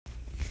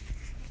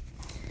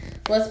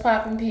What's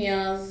poppin'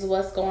 peons?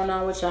 What's going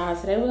on with y'all?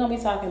 Today we're gonna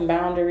be talking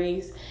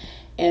boundaries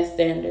and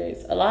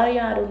standards. A lot of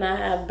y'all do not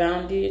have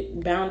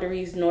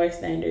boundaries nor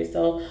standards.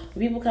 So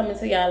when people come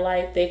into y'all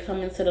life, they come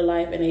into the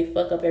life and they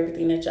fuck up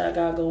everything that y'all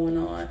got going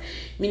on.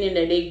 Meaning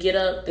that they get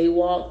up, they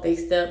walk, they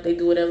step, they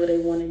do whatever they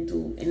want to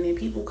do. And then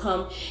people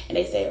come and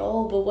they say,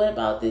 oh, but what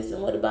about this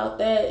and what about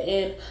that?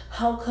 And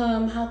how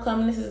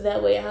come this is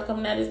that way? How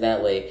come that is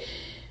that way?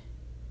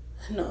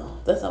 No,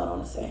 that's not what I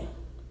want to say.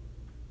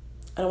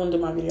 I don't want to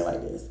do my video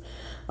like this.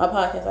 My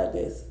podcast like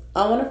this.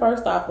 I want to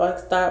first off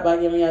start by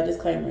giving y'all a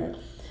disclaimer.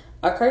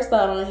 I cursed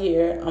out on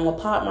here. I'm going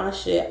to pop my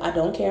shit. I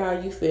don't care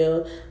how you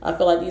feel. I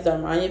feel like these are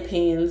my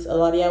opinions. A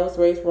lot of y'all was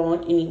raised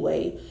wrong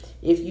anyway.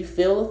 If you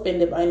feel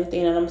offended by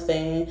anything that I'm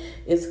saying,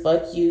 it's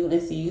fuck you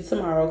and see you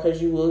tomorrow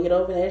because you will get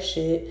over that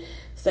shit.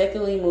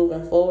 Secondly,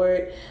 moving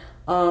forward,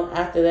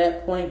 after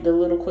that point, the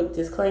little quick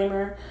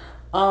disclaimer.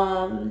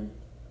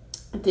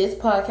 This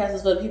podcast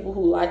is for the people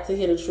who like to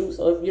hear the truth.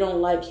 So if you don't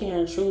like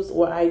hearing truths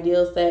or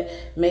ideals that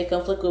may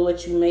conflict with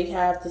what you may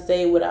have to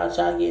say without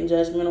y'all getting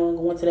judgmental and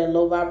going to that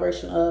low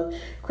vibration of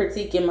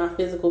critiquing my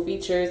physical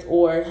features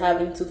or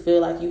having to feel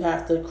like you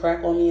have to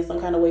crack on me in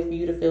some kind of way for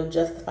you to feel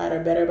justified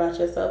or better about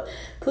yourself,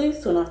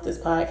 please tune off this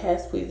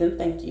podcast, please and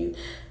thank you.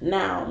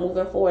 Now,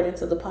 moving forward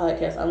into the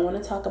podcast, I want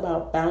to talk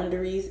about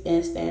boundaries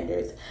and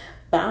standards.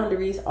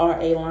 Boundaries are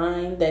a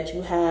line that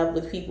you have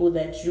with people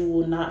that you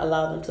will not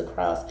allow them to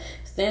cross.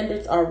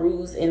 Standards are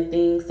rules and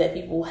things that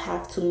people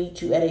have to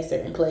meet you at a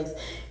certain place.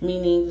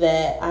 Meaning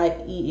that,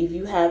 i.e., if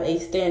you have a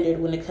standard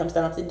when it comes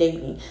down to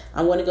dating,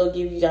 I'm going to go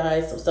give you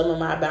guys some of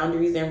my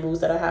boundaries and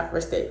rules that I have for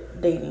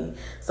dating.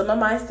 Some of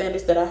my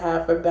standards that I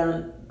have for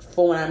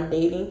when I'm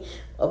dating,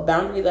 a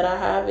boundary that I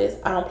have is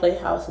I don't play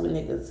house with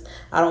niggas.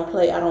 I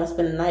don't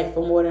spend the night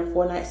for more than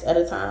 4 nights at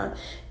a time.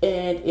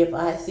 And if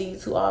I see you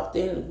too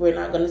often, we're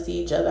not going to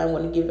see each other. I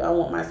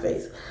want my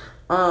space.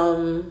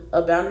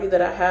 A boundary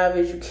that I have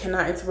is you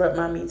cannot interrupt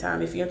my me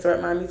time. If you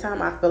interrupt my me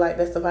time, I feel like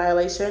that's a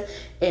violation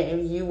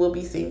and you will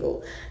be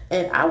single.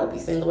 And I will be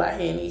single out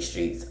here in these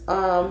streets.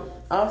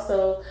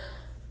 Also,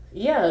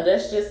 yeah,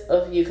 that's just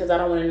a few because I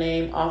don't want to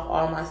name off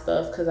all my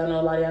stuff because I know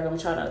a lot of y'all going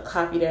to try to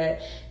copy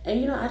that.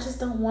 And, I just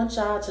don't want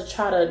y'all to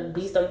try to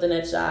be something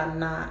that y'all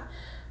not.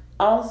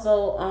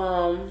 Also,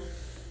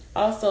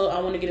 I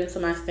want to get into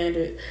my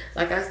standards.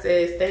 Like I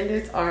said,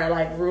 standards are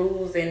like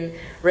rules and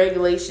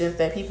regulations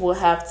that people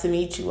have to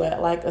meet you at.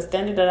 Like a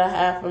standard that I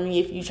have for me,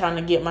 if you're trying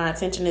to get my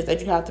attention, is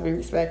that you have to be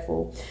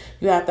respectful.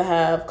 You have to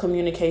have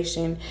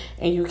communication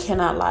and you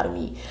cannot lie to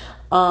me.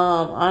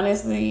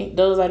 Honestly,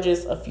 those are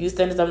just a few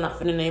standards. I'm not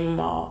going to name them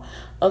all.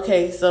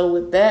 Okay, so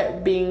with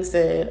that being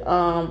said,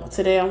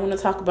 today I want to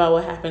talk about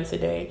what happened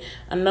today.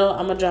 I know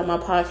I'm going to drop my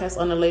podcast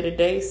on a later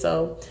day,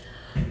 so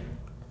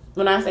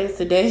when I say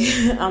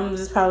today, I'm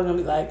just probably going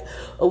to be like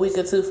a week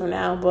or two from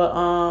now. But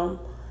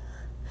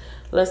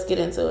let's get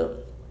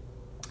into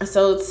it.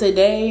 So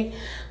today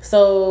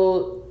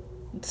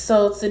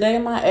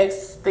my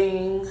ex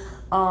thing,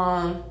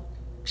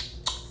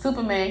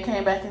 Superman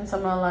came back into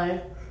my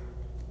life.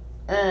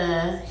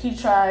 And he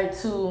tried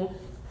to...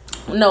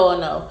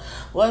 No.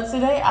 Well,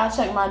 today I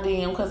checked my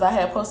DM because I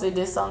had posted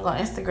this song on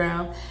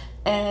Instagram.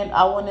 And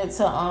I wanted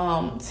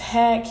to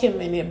tag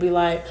him in it. Be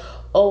like,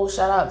 oh,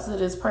 shout out to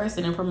this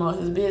person and promote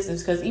his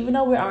business. Because even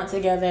though we aren't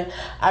together,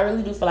 I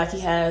really do feel like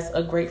he has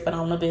a great,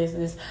 phenomenal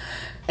business.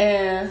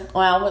 And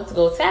when I went to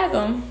go tag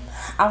him,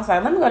 I was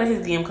like, let me go to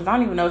his DM because I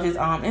don't even know his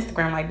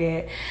Instagram like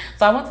that.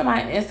 So I went to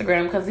my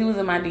Instagram because he was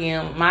in my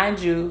DM. Mind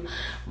you,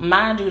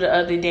 the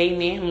other day,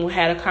 me and him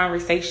had a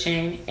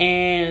conversation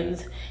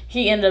and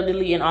he ended up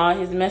deleting all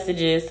his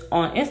messages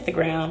on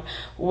Instagram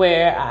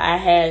where I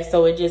had,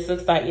 so it just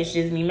looks like it's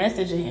just me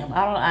messaging him.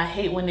 I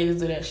hate when niggas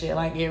do that shit.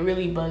 Like, it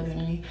really bugs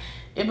me.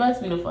 It bugs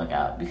me the fuck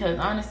out because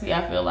honestly,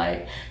 I feel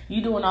like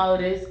you doing all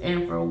of this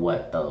and for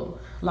what though?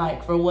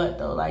 Like, for what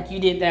though? Like, you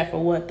did that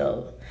for what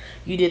though?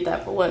 You did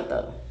that for what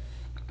though?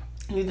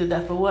 You did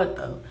that for what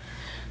though?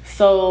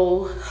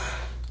 So,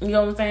 you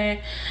know what I'm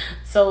saying?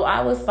 So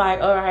I was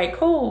like, all right,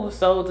 cool.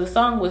 So the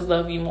song was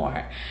Love You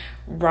More,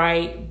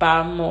 right?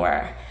 By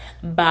More,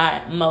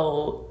 by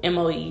Mo,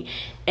 M-O-E.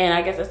 And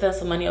I guess I spent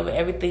some money over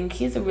everything.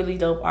 He's a really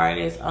dope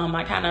artist.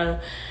 I kind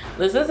of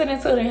was listening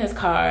to it in his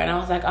car and I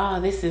was like, oh,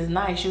 this is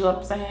nice. You know what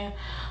I'm saying?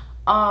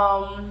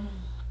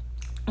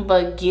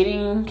 But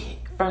getting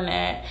from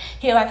that,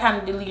 he kind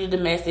of deleted the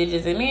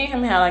messages and me and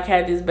him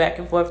had this back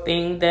and forth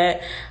thing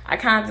that I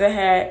kind of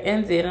had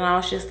ended, and I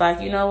was just like,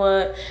 you know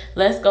what,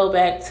 let's go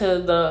back to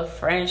the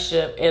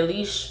friendship, at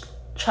least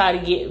try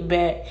to get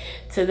back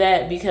to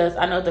that because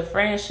I know the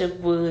friendship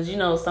was,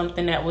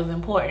 something that was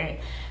important.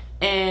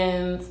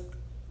 And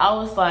I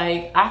was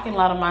like, I can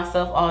lie to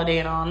myself all day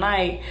and all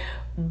night,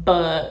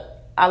 but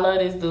I love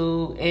this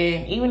dude,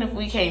 and even if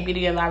we can't be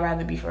together, I'd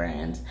rather be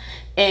friends.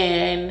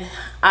 And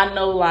I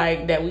know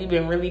that we've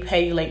been really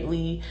petty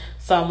lately,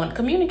 so I'm gonna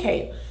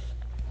communicate.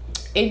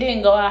 It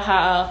didn't go out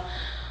how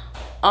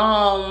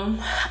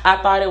I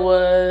thought it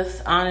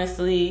was.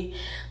 Honestly,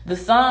 the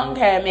song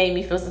had made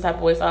me feel some type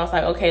of way, so I was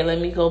like, okay, let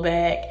me go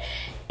back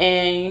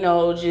and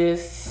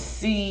just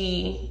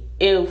see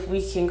if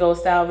we can go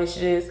salvage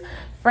this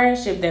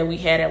friendship that we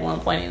had at one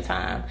point in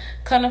time.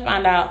 Come to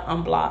find out,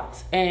 I'm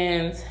blocked.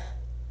 And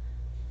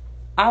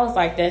I was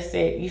like, that's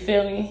it. You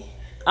feel me?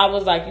 I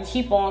was like, you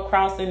keep on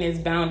crossing this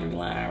boundary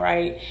line,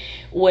 right?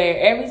 Where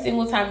every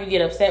single time you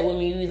get upset with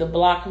me, you either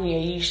block me or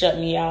you shut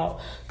me out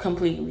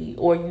completely,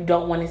 or you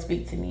don't want to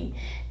speak to me.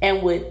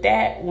 And with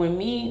that, when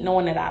me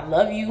knowing that I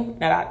love you,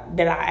 that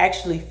I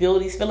actually feel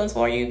these feelings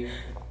for you,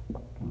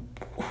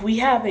 we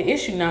have an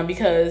issue now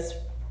because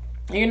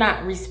you're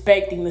not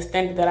respecting the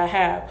standard that I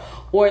have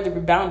or the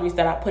boundaries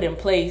that I put in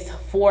place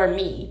for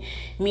me.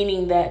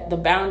 Meaning that the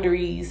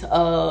boundaries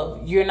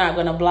of you're not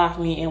going to block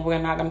me and we're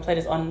not going to play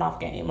this on and off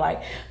game.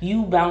 Like,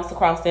 you bounce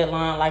across that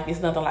line like it's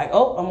nothing, like,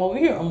 oh, I'm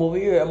over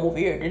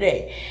here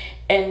today.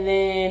 And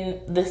then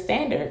the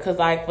standard, because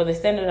like for the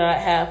standard that I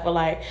have for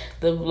like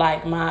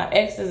my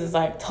exes is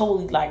like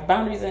totally like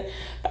boundaries, and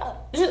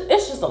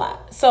it's just a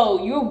lot.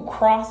 So you're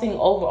crossing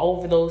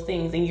over those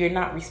things and you're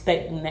not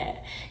respecting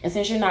that. And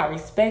since you're not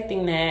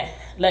respecting that,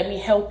 let me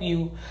help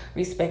you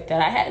respect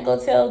that. I had to go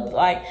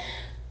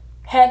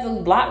had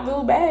to block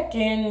dude back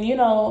and,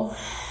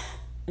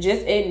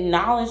 just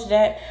acknowledge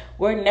that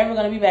we're never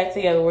going to be back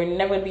together. We're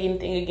never going to be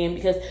anything again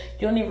because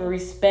you don't even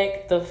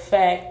respect the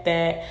fact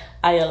that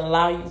I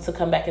allow you to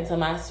come back into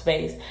my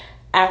space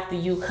after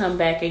you come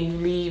back and you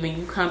leave, and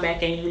you come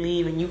back and you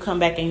leave, and you come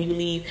back and you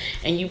leave,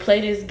 and you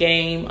play this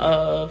game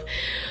of,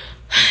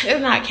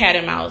 it's not cat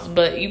and mouse,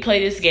 but you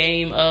play this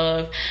game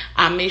of,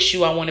 I miss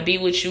you, I want to be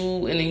with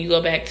you, and then you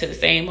go back to the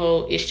same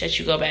old ish that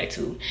you go back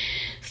to.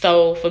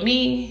 So for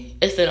me,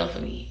 it's enough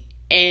for me.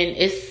 And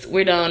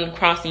we're done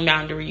crossing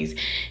boundaries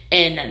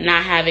and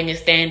not having a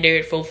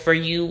standard for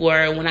you,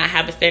 or when I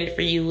have a standard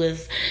for you,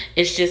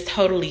 it's just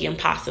totally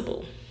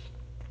impossible.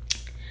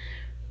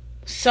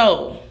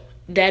 So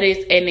that is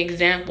an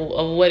example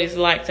of what it's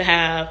like to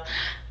have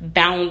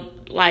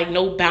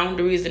no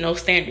boundaries and no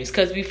standards.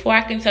 Because before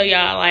I can tell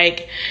y'all,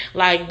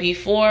 like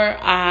before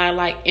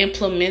I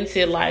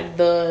implemented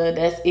the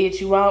that's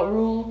it, you out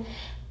rule.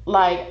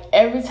 Like,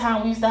 every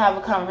time we used to have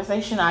a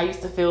conversation, I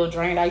used to feel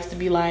drained. I used to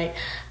be like,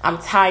 I'm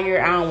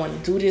tired. I don't want to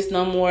do this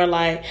no more.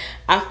 Like,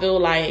 I feel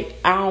like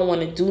I don't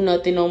want to do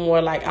nothing no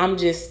more. Like, I'm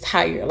just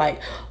tired,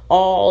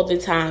 all the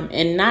time.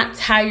 And not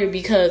tired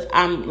because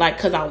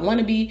because I want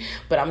to be,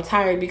 but I'm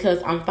tired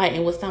because I'm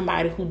fighting with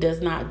somebody who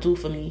does not do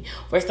for me,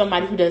 or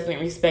somebody who doesn't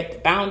respect the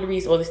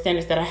boundaries or the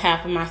standards that I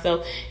have for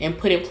myself and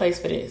put in place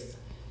for this.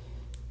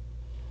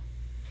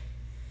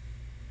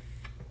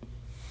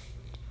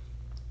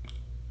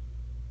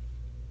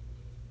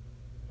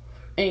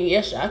 And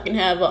yes, y'all can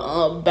have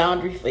a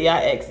boundary for y'all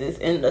exes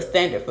and a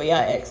standard for y'all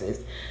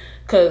exes.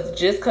 Because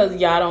just because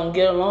y'all don't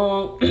get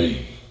along, y'all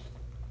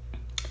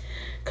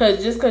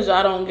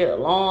don't get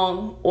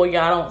along, or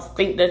y'all don't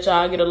think that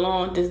y'all get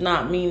along, does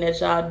not mean that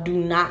y'all do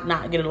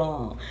not get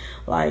along.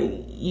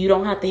 Like, you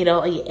don't have to hit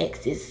all your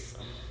exes.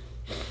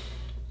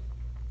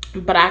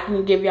 But I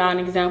can give y'all an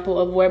example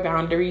of where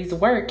boundaries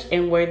work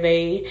and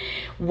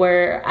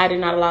where I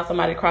did not allow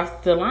somebody to cross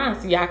the line,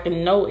 so y'all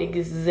can know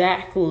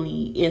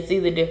exactly and see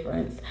the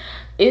difference.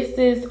 It's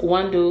this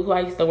one dude who I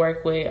used to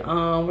work with.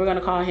 We're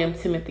gonna call him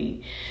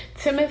Timothy.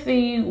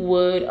 Timothy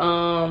would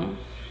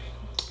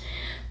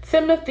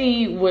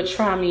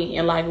try me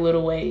in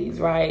little ways,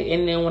 right?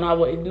 And then when I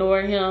would ignore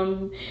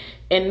him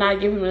and not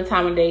give him the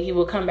time of day, he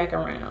would come back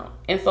around.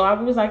 And so I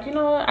was like, you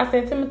know what? I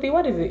said, Timothy,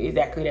 what is it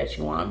exactly that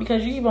you want?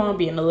 Because you keep on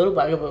being a little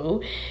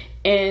bugaboo.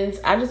 And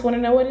I just want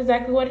to know what it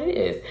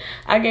is.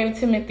 I gave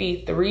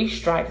Timothy 3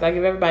 strikes. I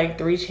give everybody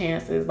 3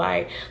 chances.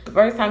 Like, the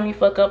first time you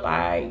fuck up,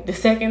 the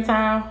second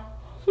time,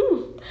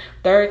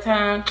 third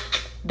time,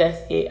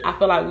 that's it. I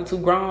feel like we're too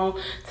grown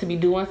to be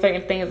doing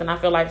certain things, and I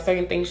feel like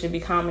certain things should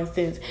be common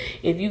sense.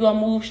 If you gonna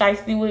move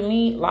shiesty with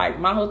me,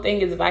 my whole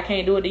thing is, if I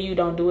can't do it to you,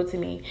 don't do it to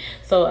me.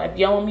 So if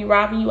you don't want me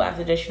robbing you, I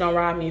suggest you don't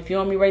rob me. If you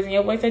don't want me raising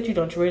your voice at you,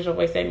 don't you raise your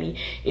voice at me.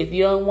 If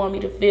you don't want me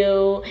to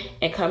feel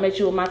and come at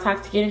you with my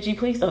toxic energy,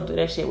 please don't do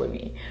that shit with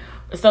me.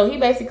 So he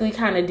basically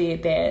kind of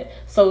did that.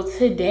 So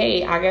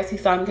today, I guess he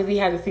saw me because he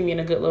hasn't seen me in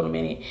a good little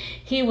minute.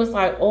 He was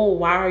like, oh,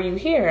 why are you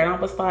here? And I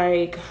was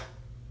like,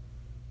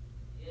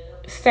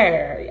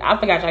 sir, I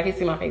forgot y'all can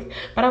see my face,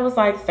 but I was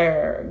like,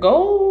 sir,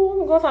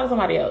 go talk to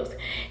somebody else.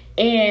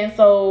 And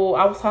so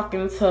I was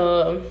talking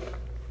to,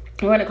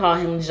 we're gonna call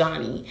him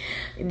Johnny,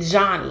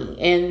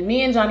 and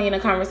me and Johnny in a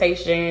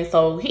conversation.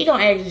 So he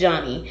gonna ask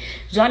Johnny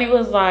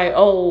was like,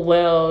 oh,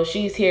 well,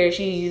 she's here,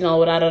 she's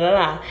da da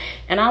da.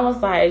 And I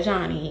was like,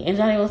 Johnny, and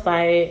Johnny was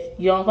like,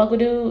 you don't fuck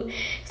with dude?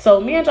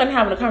 So me and Johnny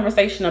having a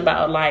conversation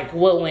about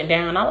what went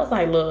down. I was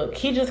like, look,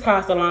 he just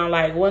crossed the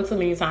line one too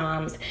many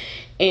times.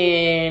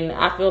 And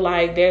I feel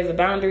like there's a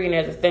boundary and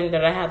there's a standard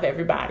that I have for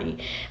everybody.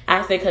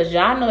 I say, because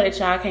y'all know that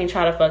y'all can't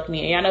try to fuck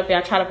me. And y'all know if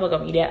y'all try to fuck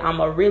up me, that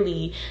I'ma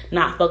really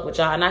not fuck with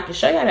y'all. And I can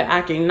show y'all that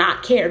I can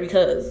not care,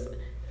 because,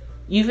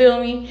 you feel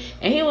me?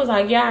 And he was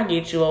like, yeah, I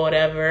get you or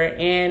whatever.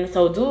 And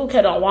so dude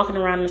kept on walking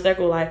around in a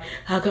circle like,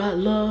 I got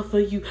love for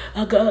you.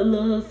 I got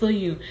love for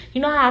you.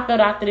 You know how I felt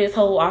after this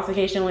whole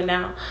altercation went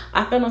down?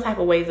 I felt no type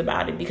of ways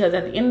about it, because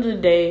at the end of the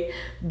day,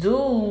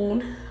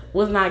 dude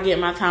was not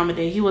getting my time of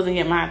day. He wasn't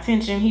getting my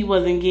attention. He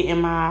wasn't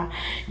getting my,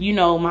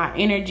 my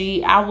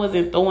energy. I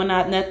wasn't throwing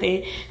out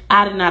nothing.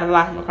 I did not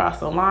allow him to cross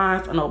the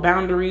lines or no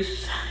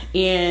boundaries.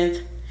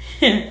 And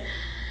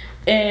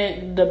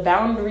and the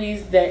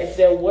boundaries that, if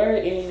there were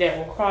any that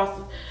were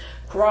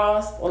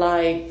crossed,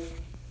 like,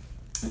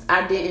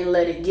 I didn't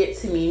let it get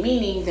to me,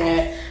 meaning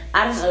that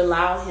I didn't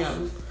allow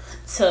him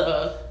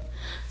to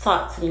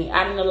talk to me.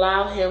 I didn't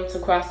allow him to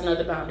cross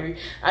another boundary.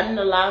 I didn't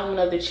allow him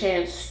another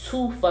chance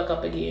to fuck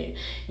up again.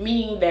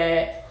 Meaning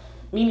that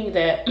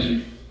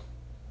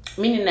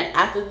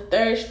after the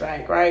third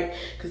strike, right?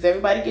 Because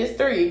everybody gets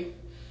 3.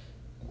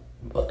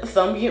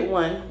 Some get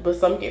 1, but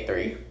some get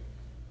 3.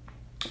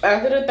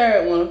 After the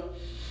third one,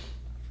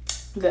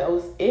 that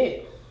was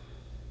it.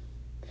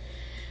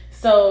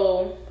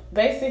 So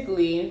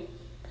basically,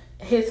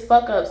 his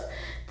fuck ups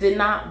did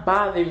not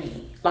bother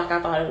me like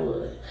I thought it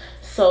would.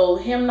 So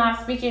him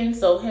speaking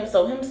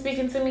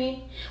to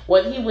me,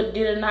 whether he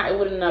did or not, it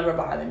would have never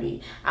bothered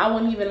me. I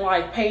wouldn't even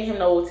pay him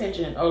no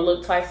attention or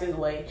look twice his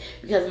way,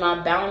 because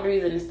my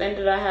boundaries and the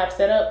standard I have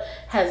set up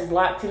has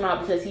blocked him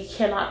out, because he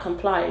cannot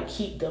comply and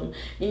keep them.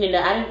 Meaning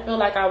that I didn't feel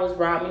like I was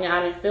robbing.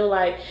 I didn't feel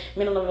like,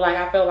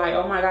 I felt like,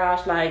 oh my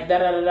gosh, like da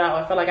da da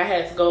da. I felt like I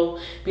had to go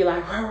be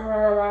like rah, rah,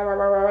 rah, rah,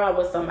 rah, rah,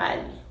 with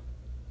somebody.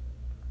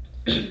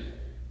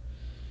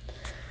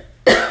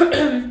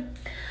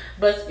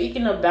 But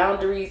speaking of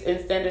boundaries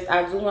and standards,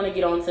 I do want to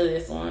get onto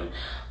this one.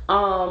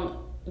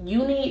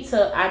 You need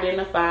to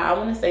identify, I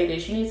want to say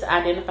this, you need to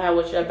identify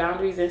what your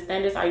boundaries and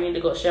standards are. You need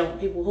to go share with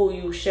people who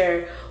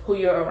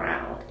you're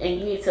around. And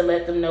you need to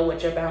let them know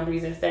what your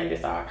boundaries and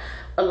standards are.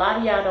 A lot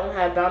of y'all don't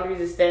have boundaries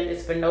and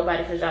standards for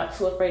nobody because y'all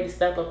too afraid to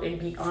step up and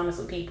be honest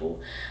with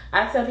people.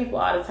 I tell people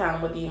all the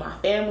time, whether you my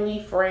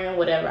family, friend,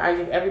 whatever, I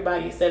give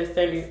everybody a set of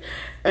standards.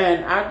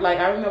 And I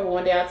remember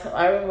one day I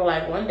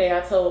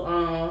told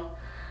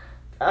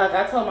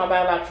my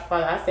biological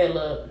father, I said,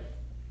 look,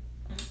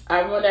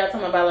 I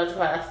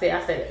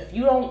said, if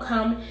you don't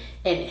come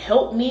and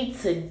help me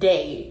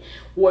today,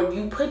 or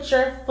you put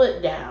your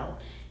foot down,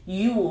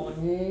 you will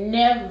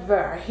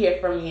never hear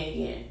from me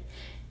again.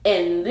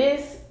 And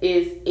this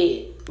is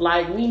it.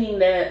 Meaning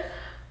that,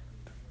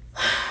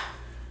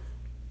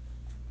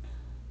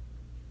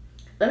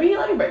 let me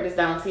break this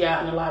down to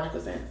y'all in a logical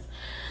sense.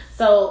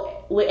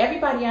 So with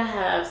everybody, I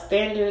have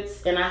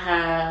standards and I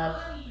have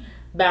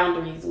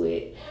boundaries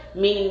with.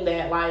 Meaning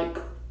that,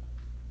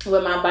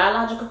 with my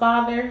biological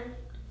father,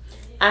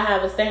 I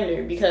have a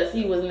standard because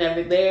he was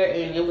never there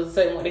and it was a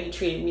certain way that he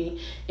treated me.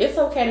 It's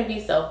okay to be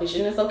selfish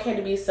and it's okay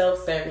to be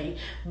self-serving.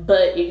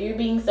 But if you're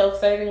being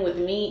self-serving with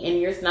me and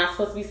you're not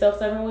supposed to be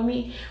self-serving with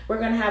me, we're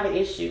going to have an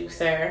issue,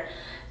 sir.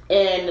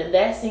 And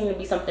that seemed to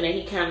be something that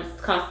he kind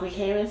of constantly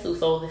came into.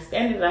 So the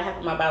standard that I have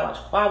with my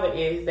biological father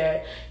is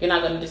that you're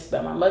not going to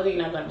disrespect my mother.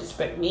 You're not going to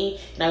disrespect me.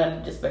 You're not going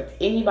to disrespect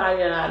anybody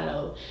that I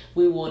know.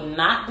 We will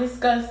not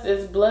discuss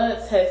this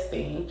blood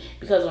testing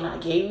because when I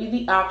gave you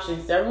the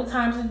option several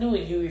times to do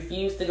it, you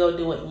refused to go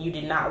do it and you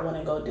did not want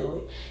to go do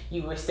it.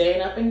 You were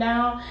saying up and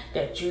down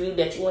that you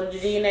wanted a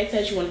DNA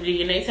test. You wanted a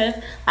DNA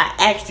test. I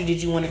asked you,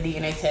 did you want a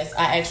DNA test?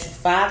 I asked you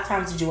 5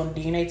 times, did you want a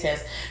DNA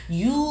test?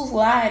 You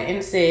lied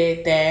and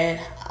said that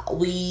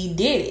we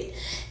did it.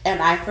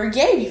 And I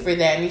forgave you for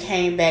that. And it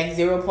came back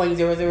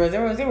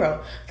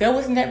 0.0000. There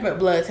was never a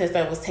blood test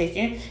that was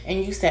taken.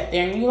 And you sat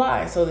there and you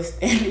lied. So the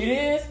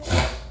standard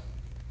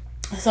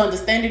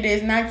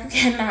is now you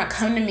cannot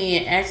come to me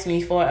and ask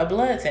me for a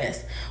blood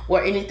test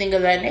or anything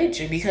of that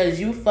nature because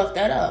you fucked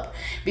that up.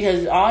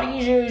 Because all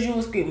these years you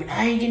were screaming,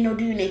 I ain't getting no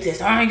DNA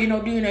test. I ain't getting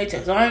no DNA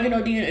test. I ain't getting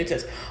no DNA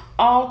test.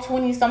 All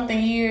 20-something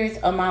years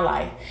of my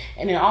life.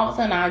 And then all of a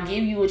sudden, I'll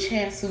give you a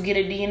chance to get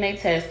a DNA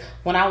test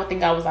when I would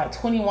think I was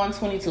 21,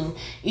 22,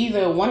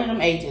 either one of them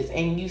ages.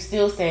 And you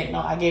still said, no,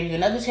 I gave you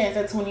another chance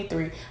at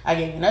 23. I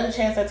gave you another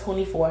chance at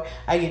 24.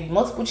 I gave you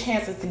multiple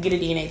chances to get a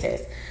DNA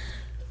test.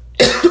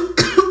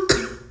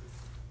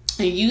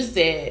 And you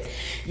said,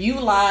 you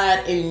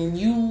lied and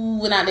you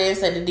went out there and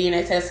said the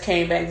DNA test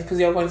came back to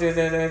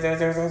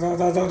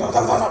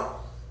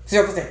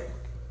 0.0000000%.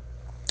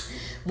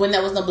 When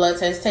there was no blood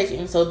test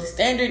taken. So the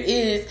standard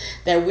is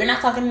that we're not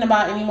talking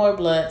about any more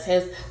blood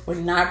tests. We're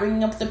not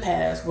bringing up the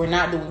past. We're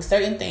not doing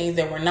certain things,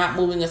 that we're not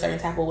moving a certain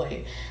type of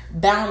way.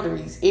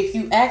 Boundaries. If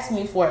you ask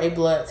me for a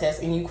blood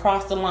test and you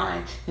cross the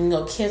line, you can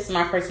go kiss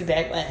my perky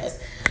back ass.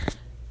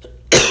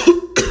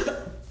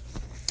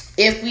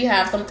 If we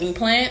have something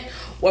planned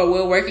or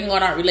we're working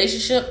on our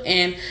relationship,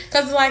 and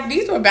because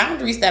these were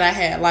boundaries that I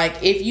had.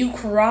 If you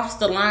cross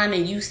the line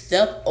and you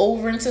step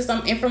over into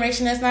some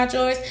information that's not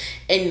yours,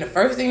 and the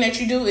first thing that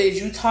you do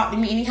is you talk to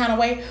me any kind of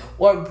way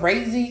or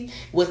brazy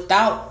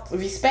without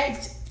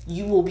respect,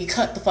 you will be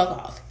cut the fuck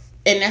off.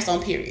 And that's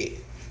on period.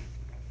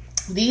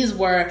 These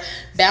were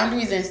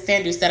boundaries and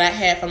standards that I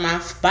had from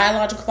my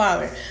biological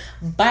father.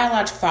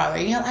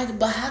 And you're like,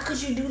 but how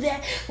could you do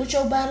that with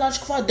your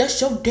biological father?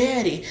 That's your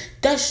daddy.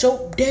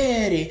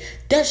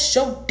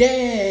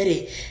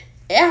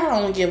 I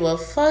don't give a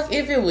fuck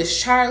if it was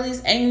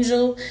Charlie's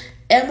Angel,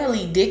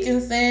 Emily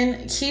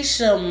Dickinson,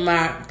 Keisha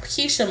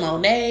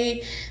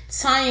Monet,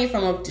 Tanya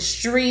from up the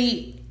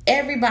street.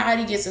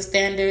 Everybody gets a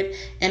standard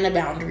and a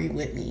boundary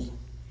with me.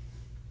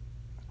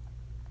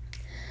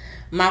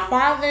 My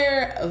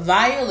father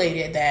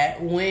violated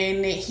that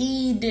when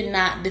he did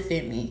not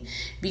defend me,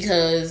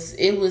 because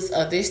it was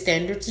other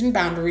standards and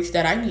boundaries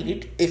that I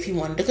needed if he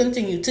wanted to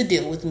continue to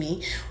deal with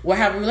me or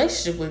have a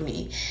relationship with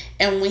me.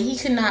 And when he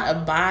could not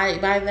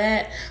abide by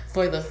that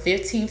for the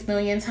 15th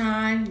million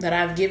time that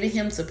I've given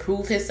him to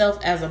prove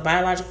himself as a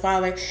biological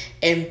father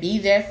and be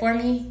there for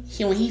me,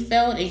 when he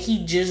failed and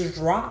he just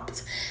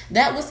dropped,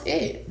 that was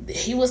it.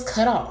 He was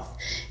cut off.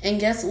 And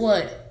guess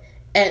what?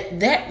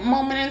 At that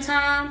moment in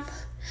time,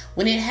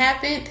 when it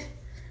happened,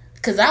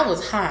 because I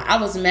was hot, I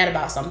was mad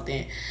about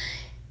something.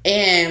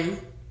 And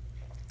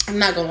I'm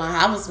not gonna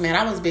lie, I was mad.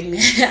 I was big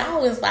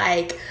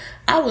mad.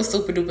 I was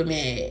super duper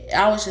mad.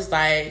 I was just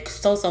like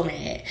so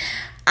mad.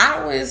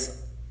 I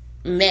was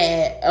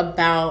mad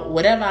about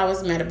whatever I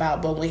was mad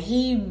about. But when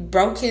he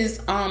broke his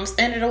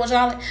standard or what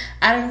y'all,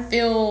 I didn't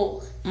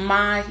feel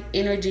my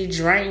energy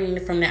drained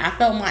from that. I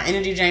felt my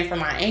energy drained from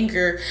my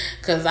anger,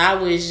 because I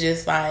was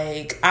just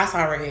like, I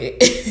saw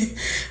red.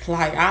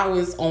 Like, I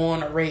was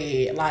on a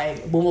red,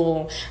 like boom boom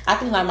boom. I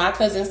think like my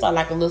cousin saw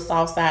like a little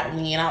soft side of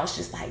me, and I was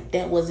just like,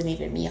 that wasn't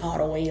even me all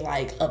the way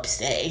like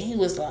upset. He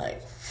was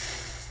like,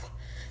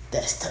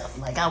 that's tough.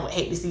 Like, I would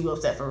hate to see you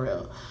upset for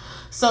real.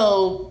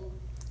 So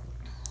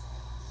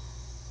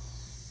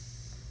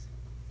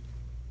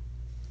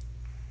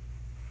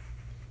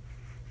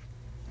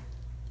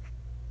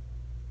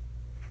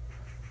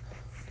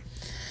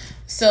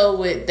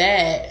with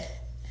that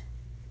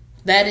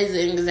is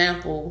an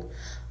example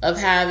of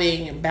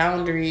having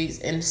boundaries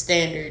and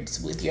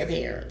standards with your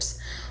parents.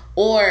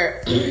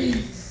 Or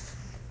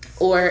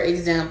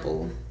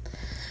example,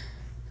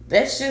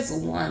 that's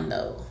just one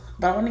though.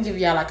 But I want to give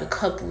y'all like a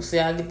couple so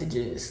y'all get the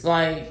gist.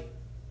 Like,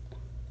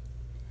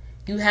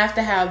 you have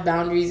to have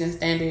boundaries and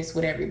standards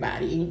with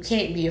everybody. And you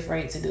can't be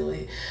afraid to do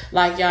it.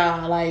 Like,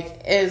 y'all,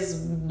 like,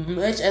 as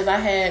much as I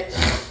had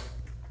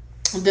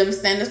them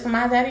standards for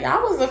my daddy, I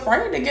was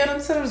afraid to get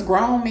him to this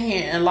grown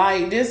man. And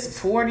like, this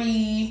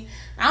 40,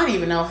 I don't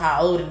even know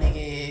how old a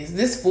nigga is.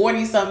 This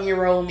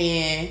 40-something-year-old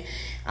man,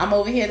 I'm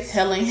over here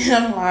telling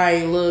him,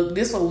 like, look,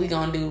 this is what we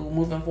gonna do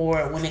moving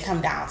forward when it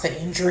come down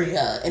to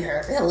Andrea and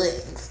her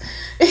feelings.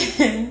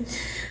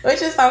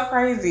 Which is so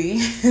crazy.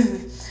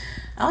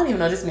 I don't even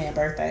know this man's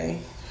birthday.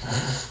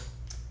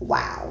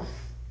 Wow.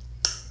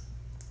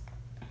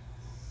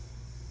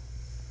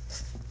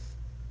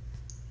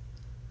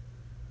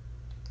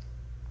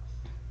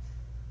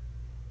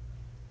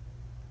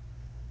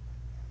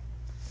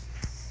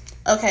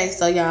 Okay,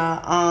 so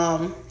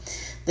y'all,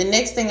 the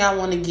next thing I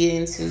want to get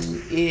into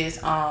is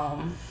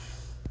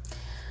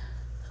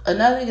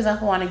another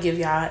example I want to give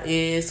y'all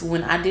is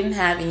when I didn't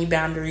have any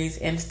boundaries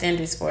and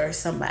standards for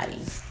somebody.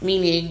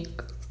 Meaning,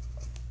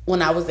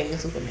 when I was dating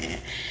Superman,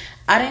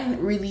 I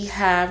didn't really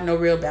have no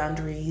real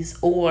boundaries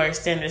or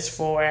standards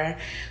for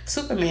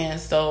Superman.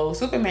 So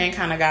Superman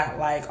kind of got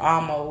like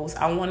almost,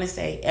 I want to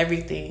say,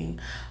 everything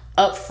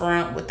up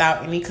front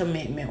without any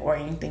commitment or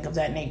anything of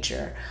that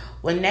nature.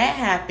 When that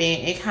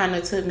happened, it kind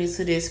of took me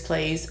to this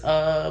place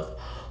of,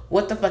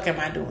 what the fuck am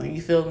I doing?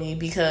 You feel me?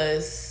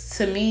 Because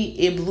to me,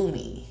 it blew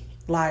me.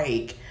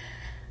 Like,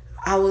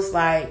 I was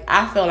like,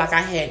 I felt like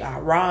I had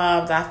got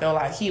robbed. I felt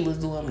like he was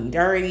doing me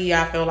dirty.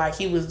 I felt like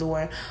he was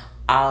doing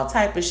all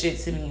type of shit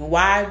to me.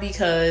 Why?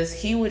 Because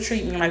he would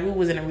treat me like we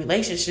was in a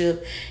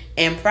relationship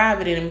in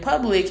private and in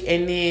public,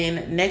 and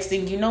then next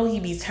thing you know,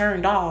 he be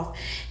turned off.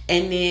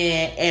 And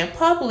then in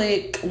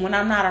public, when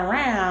I'm not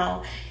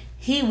around,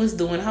 he was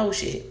doing whole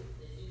shit.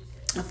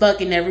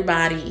 Fucking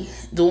everybody,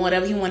 doing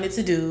whatever he wanted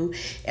to do,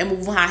 and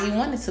moving how he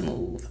wanted to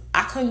move.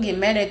 I couldn't get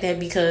mad at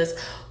that because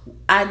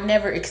I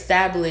never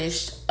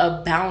established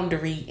a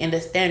boundary and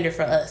a standard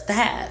for us to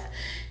have.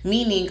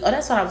 Meaning,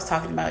 that's what I was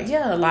talking about.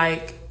 Yeah,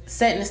 like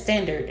setting a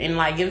standard and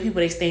like giving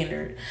people a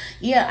standard.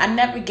 Yeah, I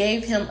never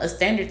gave him a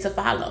standard to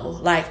follow,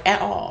 like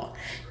at all.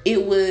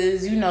 It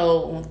was,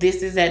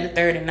 this is that and the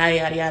third and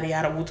yada yada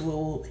yada woo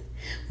woo.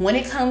 When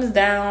it comes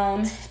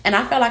down, and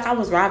I felt like I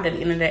was robbed at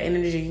the end of that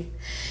energy.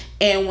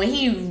 And when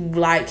he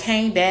like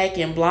came back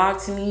and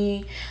blocked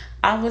me,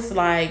 I was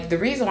like, the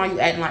reason why you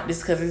acting like this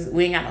is because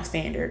we ain't got no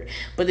standard.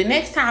 But the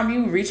next time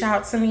you reach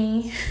out to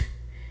me,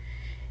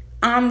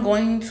 I'm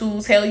going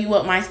to tell you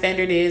what my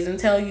standard is and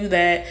tell you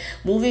that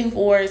moving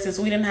forward, since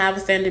we didn't have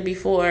a standard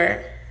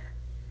before,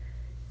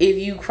 if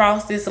you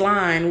cross this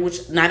line,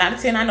 which 9 out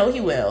of 10 I know he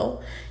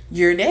will,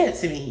 you're dead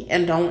to me.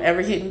 And don't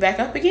ever hit me back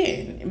up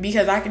again,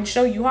 because I can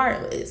show you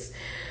heartless.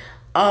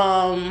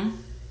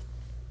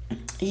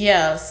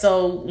 Yeah,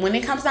 so when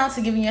it comes down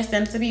to giving your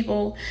standard to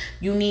people,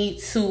 you need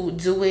to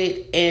do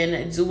it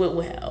and do it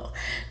well.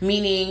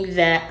 Meaning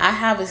that I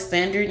have a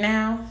standard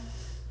now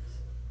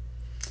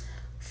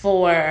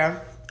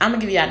I'm going to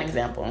give you an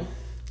example.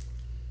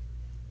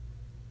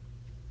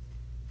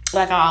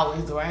 Like I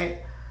always do, right?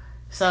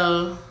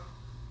 So,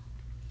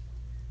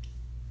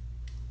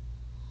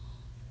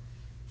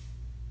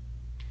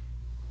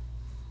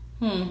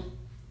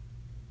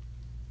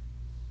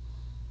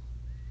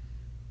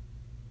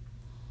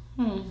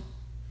 Hmm.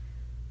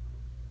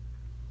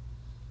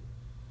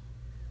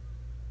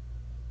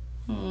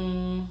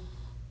 Hmm.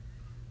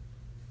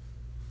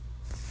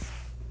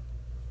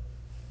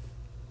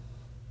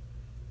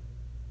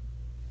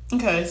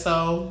 Okay,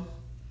 so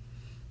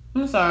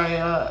I'm sorry.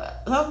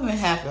 Something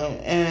happened,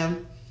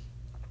 and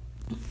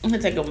I'm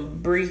gonna take a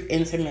brief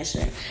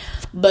intermission.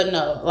 But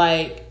no,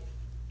 like,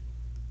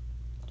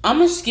 I'm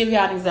gonna just give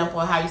y'all an example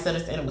of how you set a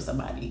standard with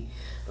somebody.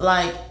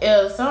 Like,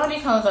 if somebody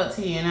comes up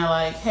to you and they're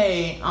like,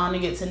 "Hey, I want to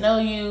get to know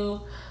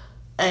you,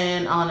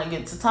 and I want to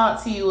get to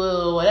talk to you,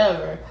 or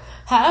whatever."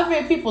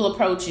 However, people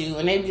approach you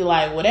and they be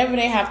like, whatever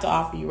they have to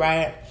offer you,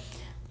 right?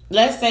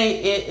 Let's say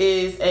it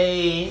is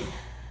a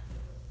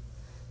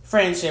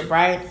friendship,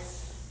 right?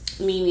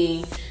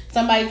 Meaning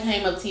somebody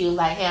came up to you and was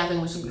like, "Hey, I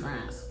think we should be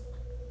friends."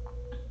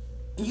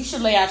 You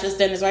should lay out your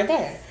standards right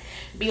there.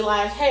 Be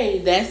like, "Hey,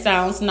 that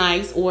sounds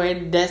nice," or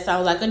 "That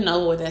sounds like a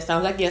no," or "That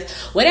sounds like yes."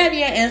 Whatever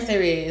your answer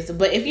is.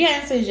 But if your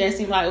answer is yes,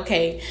 you're like,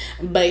 "Okay,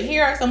 but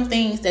here are some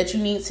things that you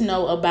need to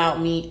know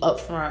about me up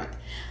front.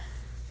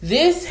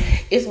 This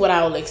is what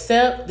I will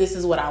accept. This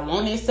is what I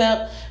won't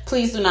accept.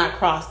 Please do not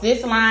cross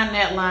this line,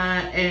 that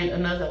line, and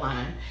another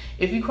line.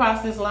 If you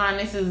cross this line,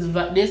 this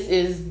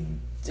is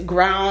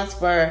grounds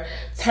for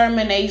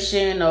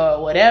termination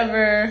or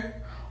whatever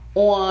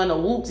on a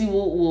whoopty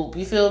whoop whoop."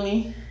 You feel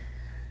me?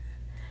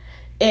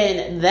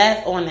 And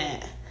that's on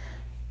that.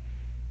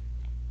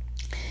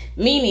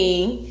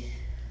 Meaning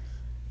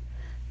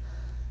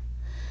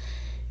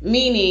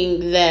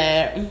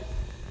that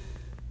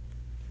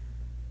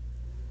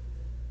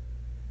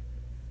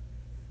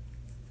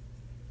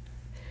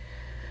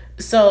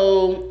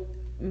so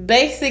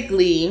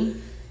basically,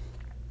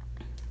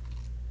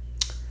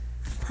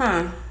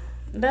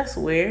 that's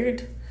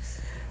weird.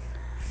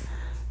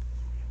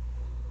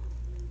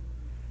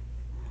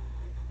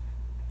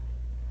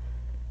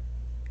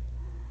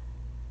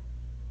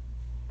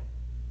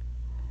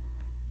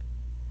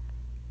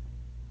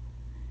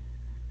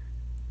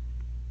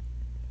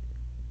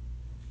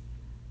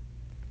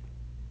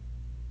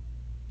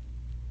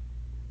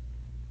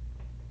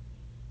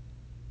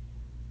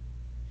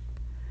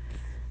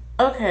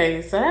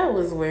 Okay, so that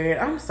was weird.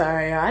 I'm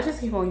sorry, y'all. I just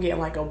keep on getting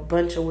like a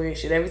bunch of weird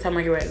shit every time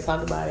I get ready to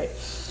talk about it.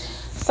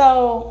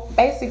 So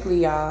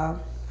basically, y'all,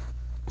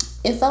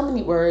 in so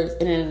many words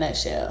and in a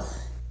nutshell,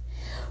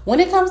 when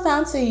it comes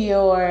down to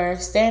your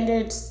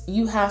standards,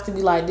 you have to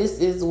be like, this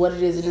is what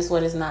it is and this is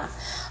what it's not.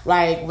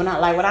 Like when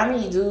I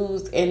meet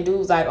dudes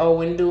like, oh,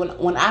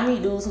 when I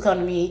meet dudes who come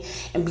to me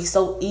and be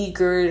so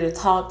eager to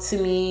talk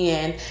to me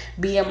and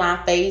be in my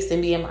face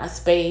and be in my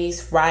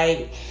space,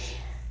 right?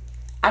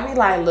 I be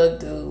like, "Look,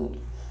 dude,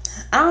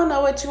 I don't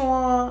know what you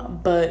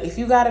want, but if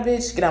you got a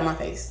bitch, get out my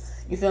face."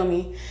 You feel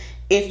me?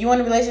 If you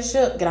want a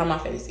relationship, get out my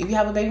face. If you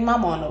have a baby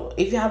mama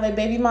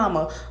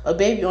a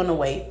baby on the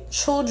way,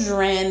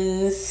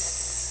 children's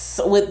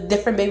with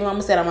different baby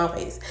mamas, set on my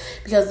face.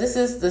 Because this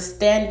is the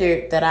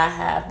standard that I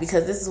have,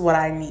 because this is what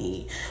I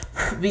need.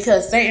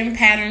 Because certain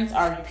patterns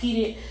are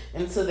repeated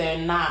until they're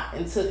not,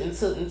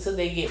 until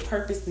they get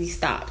purposely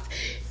stopped.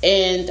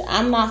 And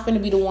I'm not going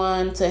to be the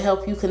one to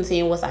help you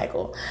continue a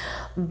cycle.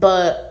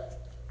 But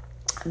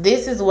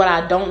this is what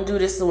I don't do.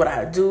 This is what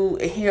I do.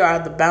 And here are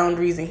the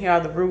boundaries and here are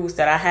the rules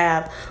that I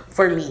have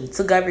for me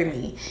to govern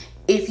me.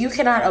 If you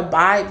cannot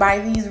abide by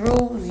these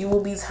rules, you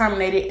will be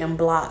terminated and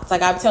blocked.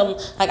 Like I tell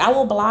them, like, I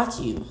will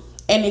block you.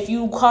 And if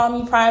you call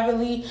me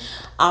privately,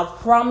 I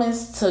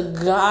promise to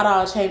God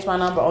I'll change my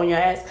number on your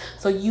ass.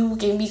 So you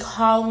can be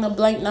calling a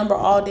blank number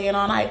all day and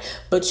all night,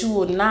 but you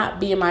will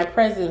not be in my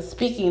presence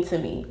speaking to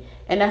me.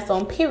 And that's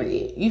on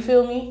period. You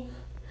feel me?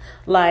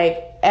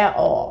 Like, at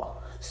all.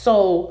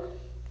 So,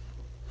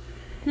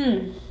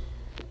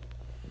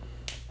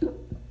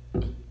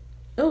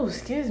 oh,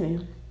 excuse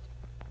me.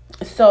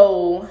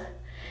 So,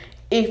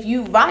 if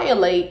you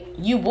violate,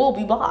 you will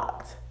be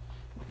blocked.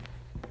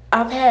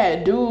 I've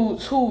had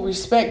dudes who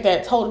respect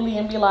that totally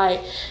and be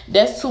like,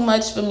 "That's too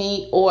much for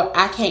me," or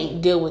 "I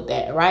can't deal with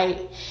that," right?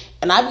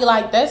 And I'd be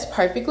like, "That's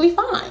perfectly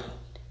fine."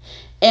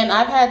 And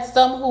I've had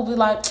some who be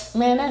like,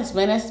 man,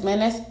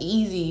 that's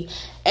easy.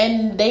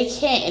 And they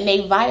can't, and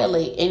they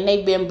violate, and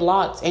they've been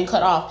blocked and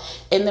cut off.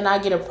 And then I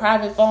get a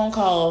private phone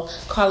call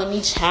calling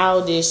me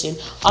childish and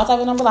all type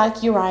of number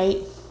like, you're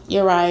right,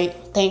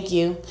 thank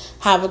you,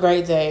 have a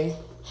great day.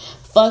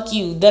 Fuck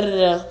you,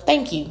 da-da-da,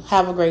 thank you,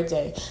 have a great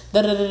day.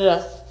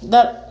 Da-da-da-da,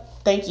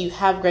 thank you,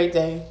 have a great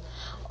day.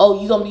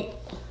 Oh, you gonna be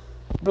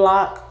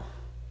blocked?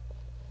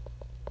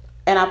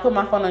 And I put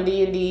my phone on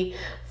D&D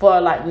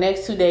for like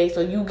next 2 days, so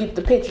you get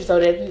the picture, so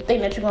that if you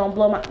think that you're gonna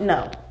blow my,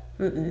 no,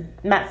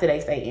 not today,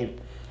 Satan.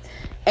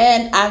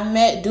 And I've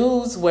met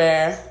dudes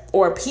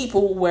or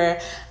people where,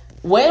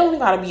 well, it don't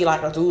gotta be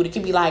like a dude. It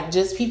could be like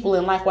just people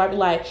in life where I be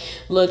like,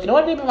 "Look, in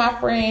order to be my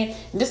friend,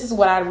 this is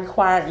what I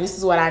require and this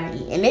is what I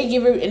need." And they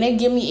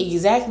give me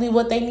exactly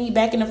what they need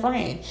back in a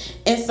friend.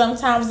 And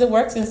sometimes it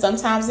works and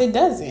sometimes it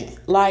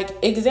doesn't. Like,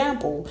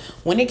 example,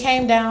 when it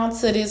came down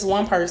to this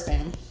one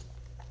person,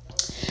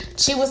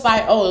 she was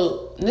like,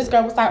 oh, this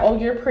girl was like, oh,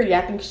 you're pretty.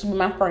 I think you should be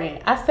my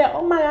friend. I said,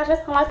 oh my gosh,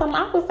 that sounds like something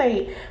I would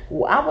say.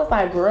 Well, I was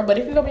like, girl, but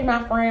if you're going to be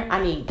my friend,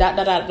 I need ...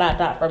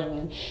 from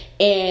you.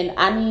 And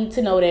I need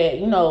to know that,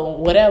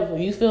 whatever.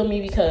 You feel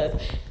me? Because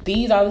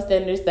these are the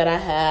standards that I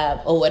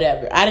have or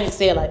whatever. I didn't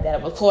say it like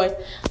that. Of course,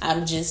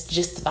 I'm just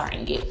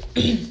justifying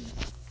it.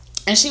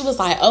 And she was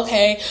like,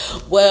 okay,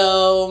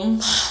 well,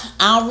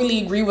 I don't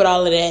really agree with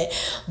all of that.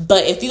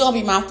 But if you're going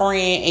to be my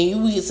friend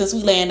and since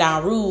we laying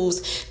down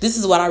rules, this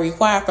is what I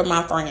require from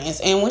my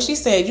friends. And when she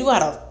said, you got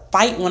to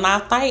fight when I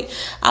fight,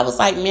 I was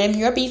like, ma'am,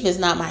 your beef is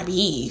not my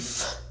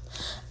beef.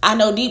 I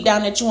know deep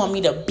down that you want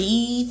me to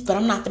beef, but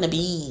I'm not going to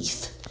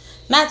beef.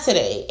 Not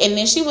today. And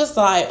then she was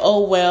like,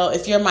 oh, well,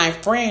 if you're my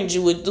friend,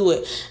 you would do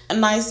it.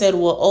 And I said,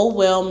 well, oh,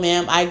 well,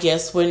 ma'am, I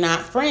guess we're not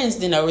friends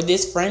then, or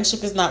this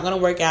friendship is not going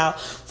to work out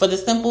for the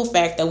simple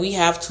fact that we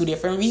have two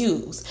different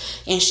views.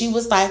 And she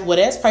was like, well,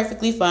 that's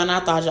perfectly fine. I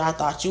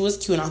thought you was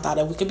cute and I thought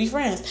that we could be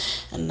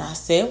friends. And I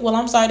said, well,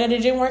 I'm sorry that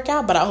it didn't work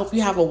out, but I hope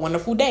you have a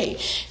wonderful day.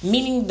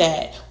 Meaning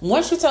that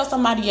once you tell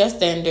somebody your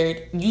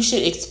standard, you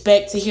should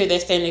expect to hear their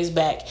standards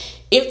back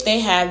if they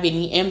have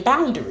any and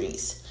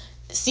boundaries.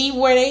 See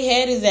where their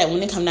head is at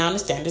when it comes down to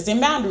standards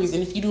and boundaries.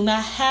 And if you do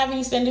not have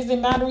any standards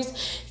and boundaries,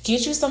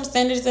 get you some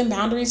standards and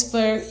boundaries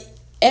for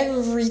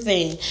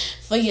everything.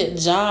 For your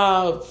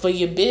job, for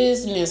your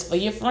business, for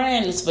your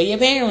friends, for your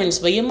parents,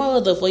 for your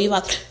mother, for your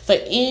life, for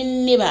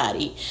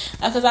anybody.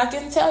 Because I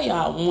can tell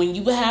y'all, when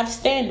you have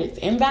standards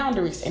and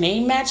boundaries and they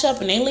match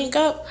up and they link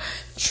up,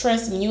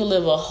 trust me, you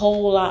live a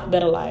whole lot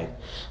better life.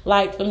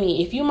 Like for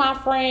me, if you my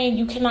friend,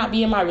 you cannot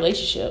be in my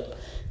relationship.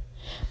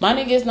 My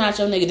nigga is not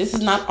your nigga. This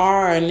is not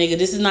our nigga.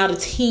 This is not a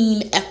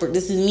team effort.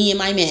 This is me and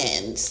my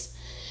mans.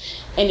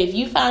 And if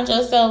you find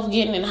yourself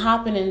getting and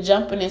hopping and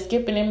jumping and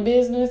skipping in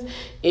business,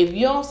 if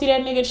you don't see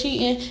that nigga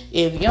cheating,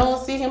 if you don't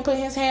see him put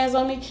his hands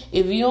on me,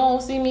 if you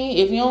don't see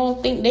me, if you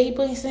don't think that he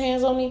put his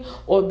hands on me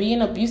or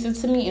being abusive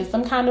to me in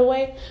some kind of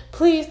way,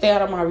 please stay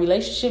out of my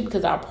relationship,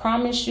 because I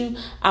promise you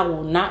I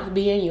will not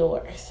be in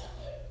yours.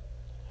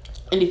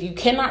 And if you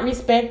cannot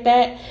respect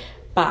that,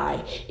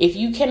 bye. If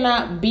you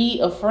cannot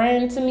be a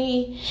friend to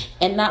me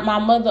and not my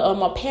mother or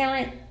my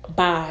parent,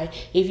 bye.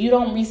 If you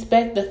don't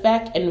respect the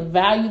fact and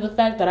value the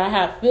fact that I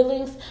have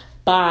feelings,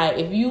 bye.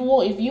 If you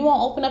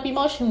won't open up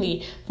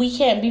emotionally, we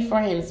can't be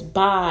friends,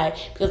 bye.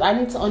 Because I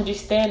need to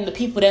understand the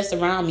people that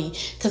surround me.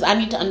 Because I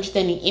need to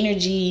understand the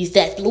energies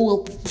that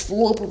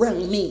flow up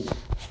around me.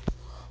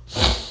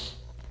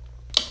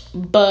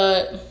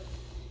 But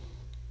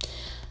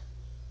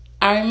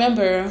I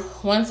remember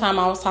one time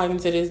I was talking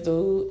to this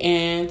dude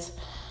and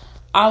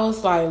I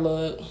was like,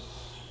 look,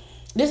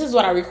 this is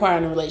what I require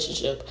in a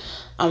relationship.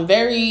 I'm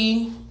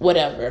very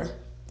whatever.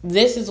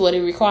 This is what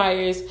it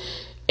requires.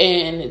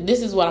 And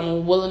this is what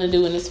I'm willing to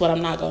do. And this is what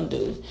I'm not going to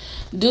do.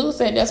 Dude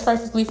said that's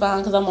perfectly fine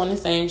because I'm on the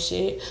same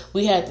shit.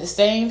 We had the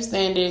same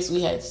standards.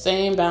 We had the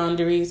same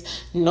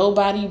boundaries.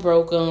 Nobody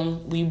broke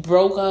them. We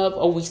broke up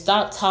or we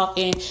stopped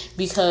talking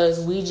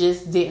because we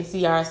just didn't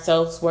see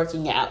ourselves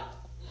working out.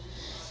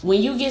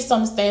 When you get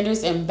some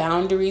standards and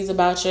boundaries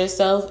about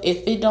yourself,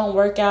 if it don't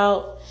work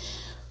out,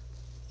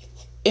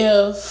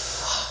 if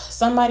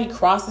somebody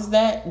crosses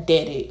that,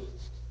 dead it.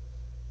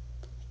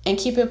 And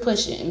keep it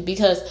pushing,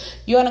 because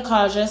you're going to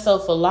cause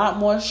yourself a lot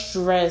more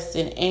stress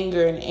and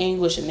anger and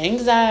anguish and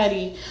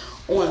anxiety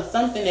on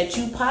something that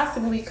you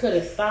possibly could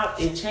have stopped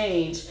and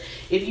changed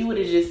if you would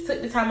have just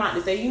took the time out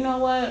to say, you know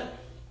what?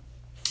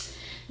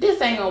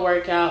 This ain't going to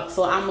work out,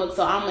 so I'm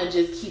gonna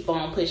just keep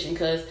on pushing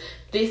because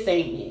this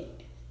ain't it.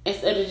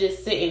 Instead of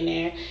just sitting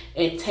there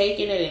and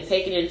taking it,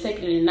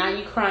 and now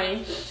you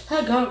crying,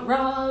 I got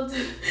robbed,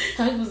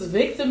 I was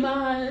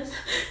victimized,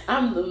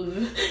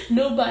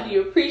 nobody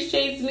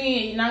appreciates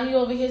me, and now you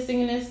over here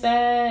singing this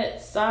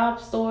sad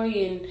sob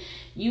story, and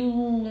you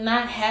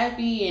not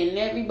happy, and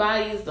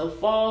everybody is the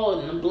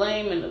fault, and the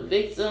blame, and the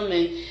victim,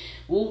 and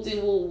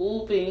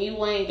whoop-de-whoop-whoop, and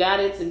you ain't got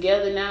it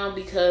together now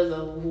because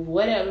of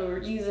whatever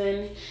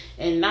reason,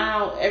 and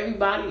now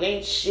everybody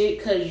ain't shit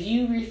because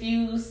you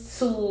refuse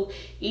to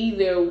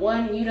either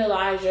one,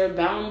 utilize your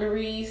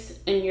boundaries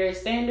and your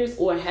standards,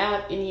 or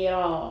have any at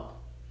all.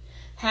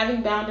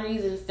 Having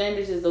boundaries and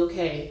standards is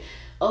okay.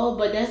 Oh,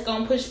 but that's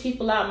going to push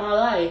people out my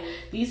life.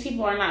 These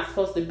people are not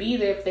supposed to be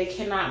there if they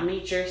cannot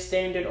meet your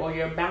standard or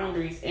your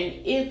boundaries. And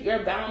if your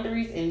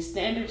boundaries and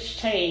standards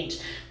change,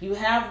 you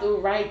have the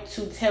right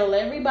to tell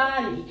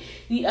everybody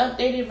the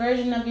updated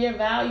version of your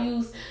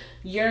values,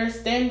 your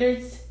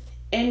standards,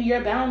 and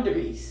your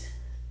boundaries.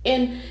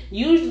 And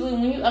usually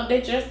when you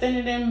update your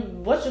standard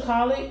and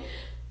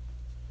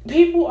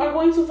people are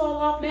going to fall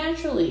off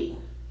naturally.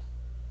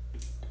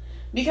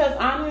 Because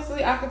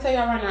honestly, I can tell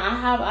y'all right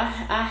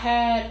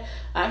now,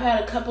 I've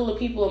had a couple of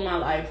people in my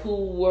life who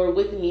were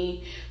with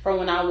me from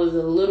when I was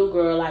a little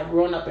girl, like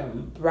growing up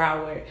in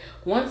Broward.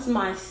 Once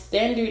my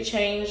standard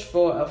changed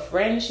for a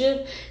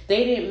friendship,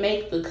 they didn't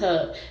make the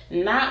cut.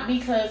 Not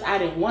because I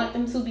didn't want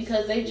them to,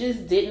 because they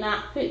just did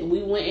not fit.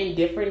 We went in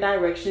different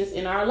directions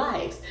in our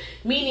lives.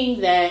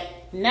 Meaning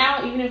that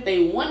now, even if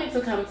they wanted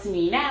to come to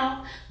me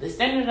now, the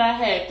standard that I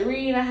had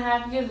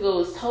 3.5 years ago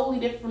is totally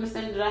different from the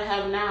standard that I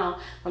have now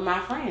with my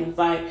friends.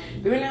 Like,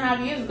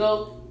 3.5 years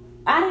ago,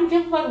 I didn't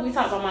give a fuck if we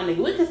talked about my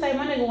nigga. We could say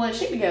my nigga wasn't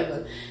shit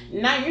together.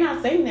 Now, you're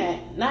not saying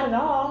that. Not at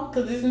all.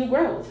 Because it's new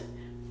growth.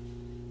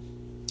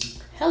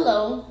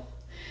 Hello.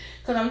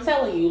 Because I'm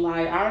telling you,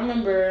 like, I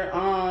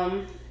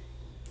remember,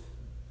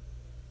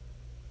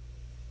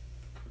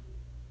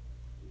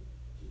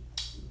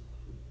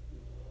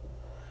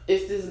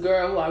 it's this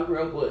girl who I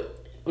grew up with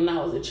when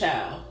I was a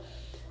child.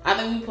 I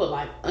think we put,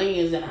 like,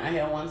 onions in our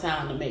hair one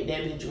time to make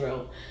that bitch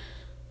grow.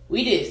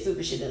 We did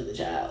stupid shit as a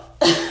child.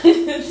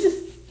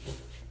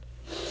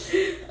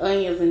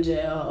 Onions and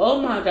gel.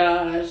 Oh my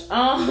gosh.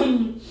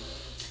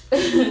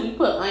 We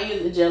put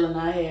onions and gel in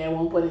our hair at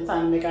one point in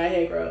time to make our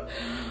hair grow.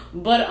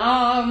 But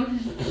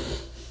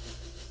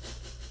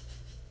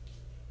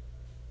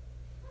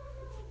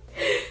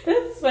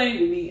that's funny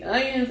to me.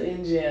 Onions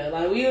and gel.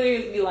 Like, we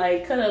always be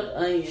like, cut up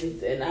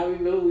onions. And I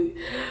remember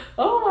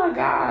oh my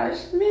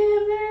gosh,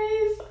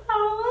 memories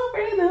all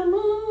over the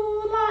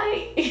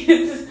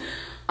moonlight.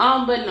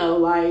 But no,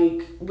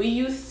 like, we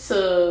used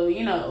to,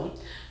 you know,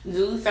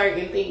 do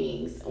certain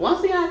things.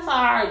 Once we got to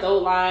our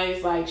adult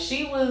lives, like,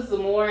 she was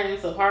more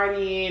into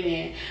partying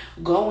and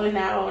going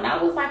out, and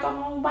I was like a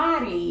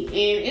homebody. And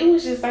it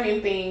was just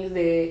certain things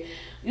that,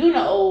 you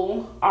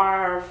know,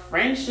 our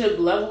friendship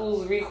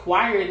levels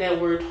required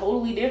that were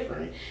totally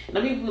different. And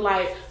then people be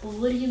like, well,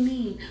 what do you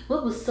mean?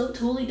 What was so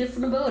totally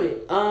different about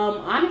it?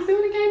 Honestly,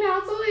 when it came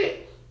down to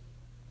it,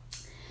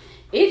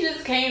 it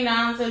just came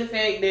down to the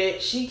fact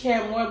that she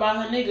cared more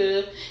about her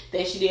nigga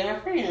than she did her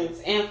friends.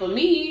 And for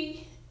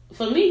me,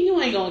 you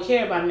ain't gonna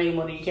care about a nigga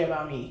more than you care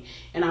about me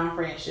and our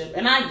friendship.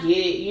 And I get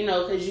it, you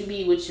know, because you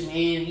be with your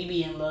man, you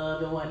be in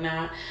love and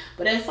whatnot.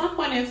 But at some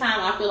point in time,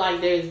 I feel like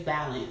there's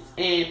balance.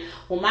 And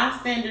when my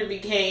standard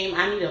became,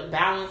 I need a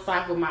balanced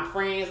life with my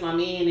friends, my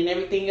man, and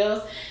everything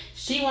else,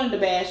 she wanted to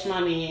bash my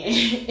man.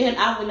 And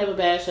I would never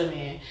bash her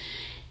man.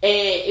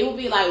 And it would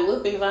be like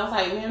little things. I was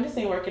like, man, this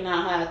ain't working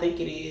out how I think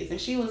it is. And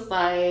she was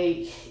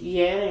like,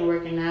 yeah, it ain't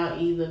working out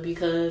either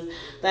because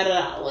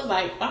I was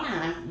like,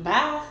 fine,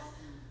 bye.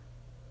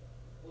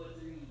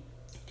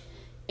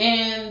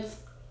 And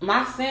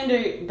my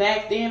standard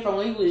back then from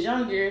when we was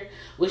younger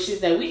was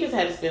just that we just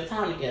had to spend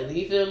time together.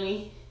 You feel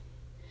me?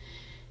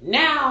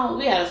 Now,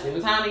 we gotta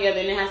spend time together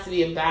and it has to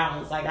be a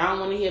balance. Like, I don't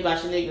want to hear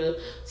about your nigga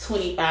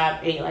 25-8.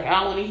 Like, I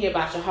don't want to hear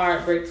about your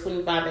heartbreak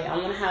 25-8. I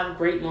want to have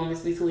great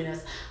moments between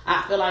us.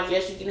 I feel like,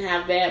 yes, you can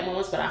have bad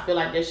moments, but I feel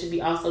like there should be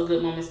also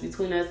good moments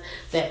between us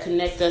that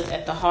connect us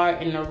at the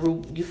heart and the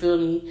root. You feel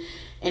me?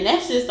 And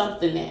that's just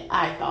something that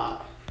I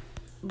thought.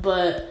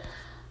 But,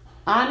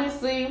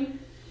 honestly,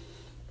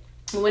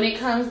 when it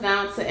comes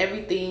down to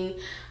everything,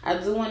 I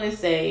do want to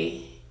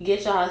say,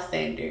 get y'all a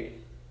standard.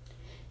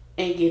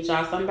 And get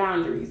y'all some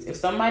boundaries. If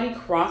somebody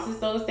crosses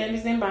those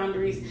standards and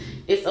boundaries,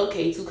 it's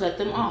okay to cut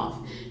them off.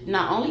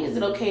 Not only is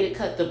it okay to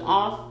cut them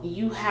off,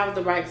 you have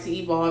the right to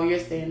evolve your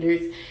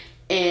standards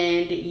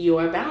and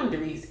your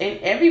boundaries. And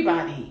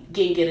everybody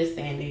can get a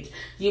standard.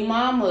 Your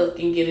mama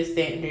can get a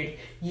standard.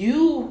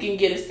 You can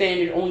get a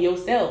standard on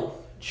yourself.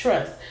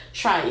 Trust.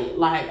 Try it.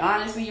 Like,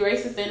 honestly,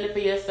 raise the standard for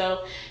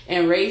yourself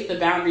and raise the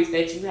boundaries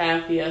that you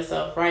have for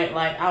yourself, right?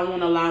 Like, I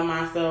want to allow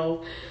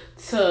myself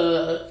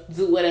to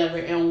do whatever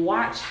and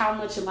watch how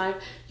much your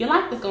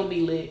life is going to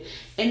be lit.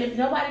 And if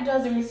nobody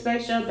doesn't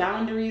respect your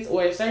boundaries,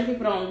 or if certain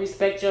people don't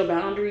respect your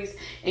boundaries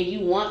and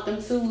you want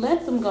them to,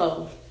 let them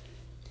go.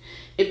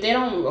 If they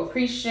don't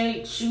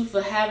appreciate you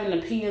for having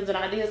opinions and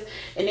ideas,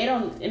 and they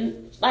don't,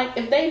 and like,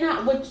 if they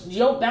not with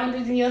your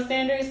boundaries and your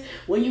standards,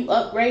 when you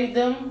upgrade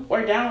them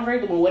or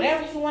downgrade them or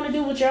whatever you want to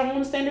do with your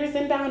own standards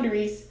and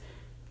boundaries,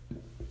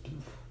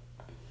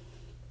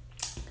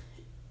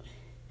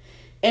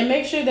 and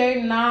make sure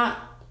they're not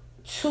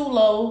too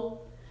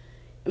low.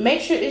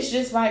 Make sure it's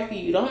just right for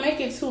you. Don't make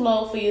it too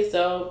low for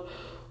yourself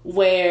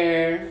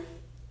where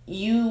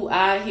you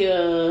out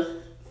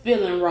here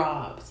feeling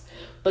robbed.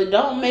 But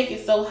don't make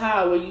it so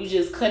high where you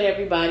just cut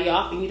everybody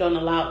off and you don't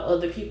allow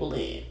other people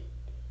in.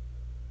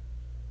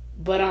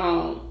 But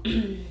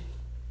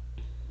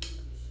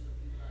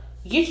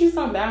get you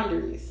some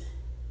boundaries.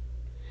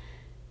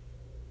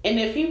 And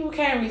if people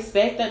can't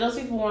respect that, those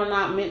people are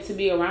not meant to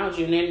be around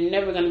you. And they're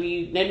never gonna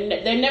be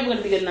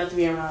good enough to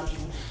be around you.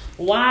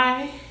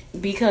 Why?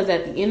 Because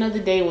at the end of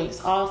the day, when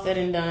it's all said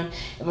and done,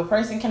 if a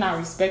person cannot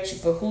respect you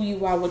for who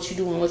you are, what you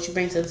do, and what you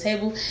bring to the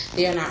table,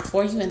 they are not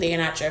for you and they are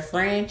not your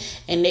friend.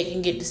 And they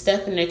can get to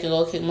step and they can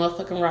go kick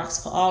motherfucking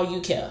rocks for all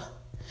you care.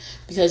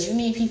 Because you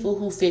need people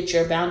who fit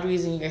your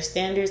boundaries and your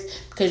standards.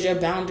 Because your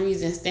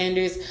boundaries and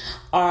standards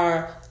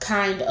are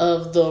kind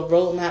of the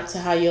roadmap to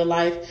how your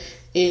life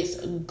is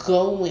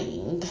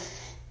going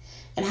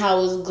and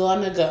how it's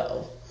gonna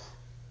go.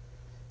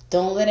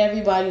 Don't let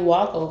everybody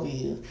walk over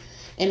you.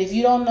 And if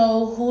you don't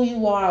know who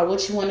you are,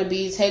 what you want to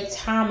be, take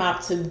time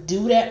out to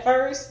do that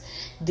first.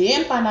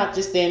 Then find out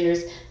your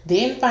standards.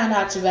 Then find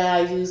out your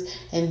values.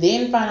 And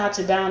then find out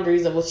your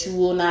boundaries of what you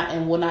will not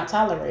and will not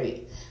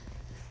tolerate.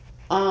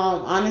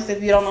 Honestly,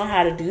 if you don't know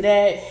how to do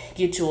that,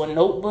 get you a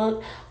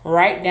notebook,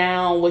 write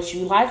down what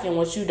you like and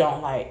what you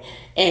don't like,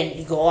 and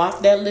you go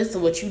off that list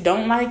of what you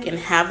don't like and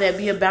have that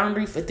be a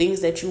boundary for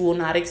things that you will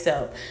not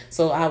accept.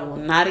 So I will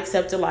not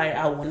accept a liar.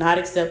 I will not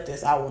accept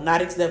this. I will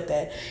not accept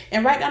that.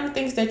 And write down the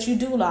things that you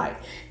do like,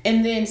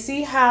 and then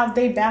see how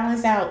they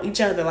balance out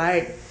each other.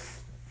 Like,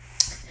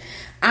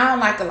 I don't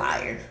like a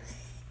liar.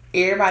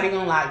 Everybody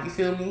gonna lie, you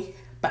feel me?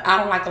 But I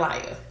don't like a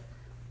liar.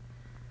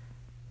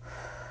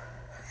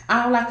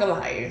 I don't like a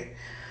liar,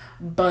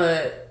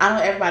 but I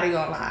know everybody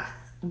gonna lie.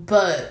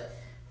 But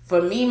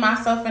for me,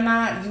 myself, and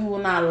I, you will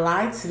not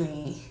lie to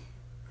me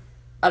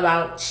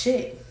about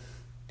shit.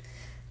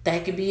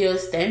 That could be a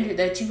standard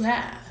that you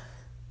have.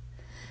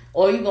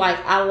 Or you like,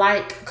 I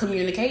like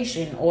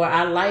communication, or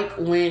I like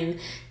when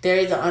there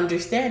is an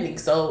understanding.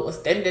 So a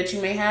standard that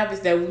you may have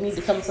is that we need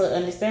to come to an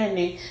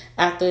understanding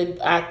after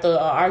an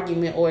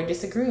argument or a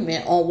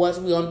disagreement on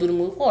what we're gonna do to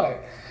move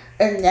forward.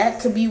 And that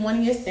could be one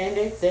of your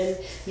standards, and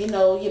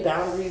your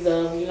boundaries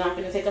of you're not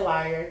gonna take a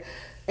liar,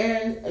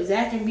 and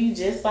that can be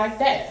just like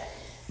that.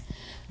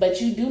 But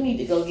you do need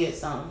to go get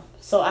some.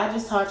 So I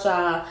just taught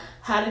y'all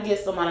how to get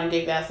some. I done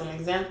gave y'all some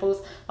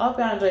examples. I hope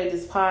y'all enjoyed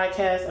this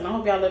podcast, and I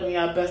hope y'all living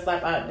y'all best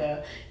life out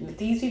there. And if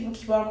these people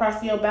keep on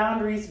crossing your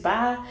boundaries,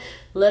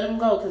 let them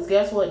go. Because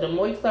guess what? The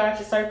more you clear out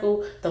your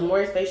circle, the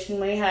more space you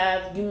may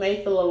have. You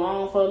may feel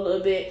alone for a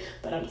little bit,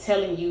 but I'm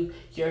telling you,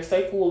 your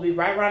circle will be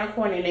right around the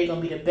corner, and they're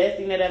going to be the best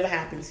thing that ever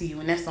happened to you.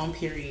 And that's on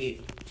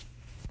period.